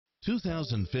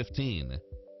2015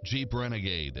 Jeep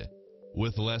Renegade.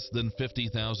 With less than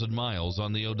 50,000 miles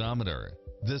on the odometer,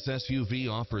 this SUV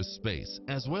offers space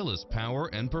as well as power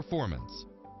and performance.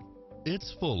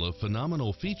 It's full of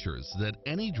phenomenal features that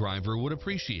any driver would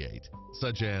appreciate,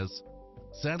 such as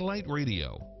satellite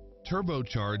radio,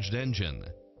 turbocharged engine,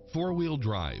 four-wheel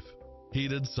drive,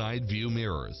 heated side view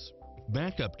mirrors,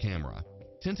 backup camera,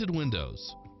 tinted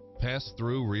windows,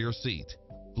 pass-through rear seat,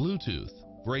 Bluetooth,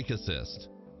 brake assist,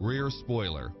 rear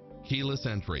spoiler, keyless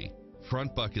entry,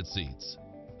 front bucket seats,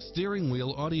 steering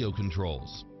wheel audio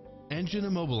controls, engine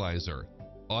immobilizer,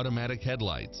 automatic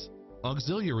headlights,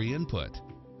 auxiliary input,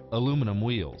 aluminum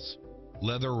wheels,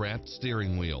 leather-wrapped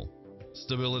steering wheel,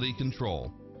 stability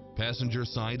control, passenger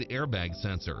side airbag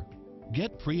sensor.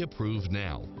 Get pre-approved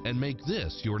now and make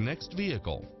this your next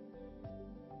vehicle.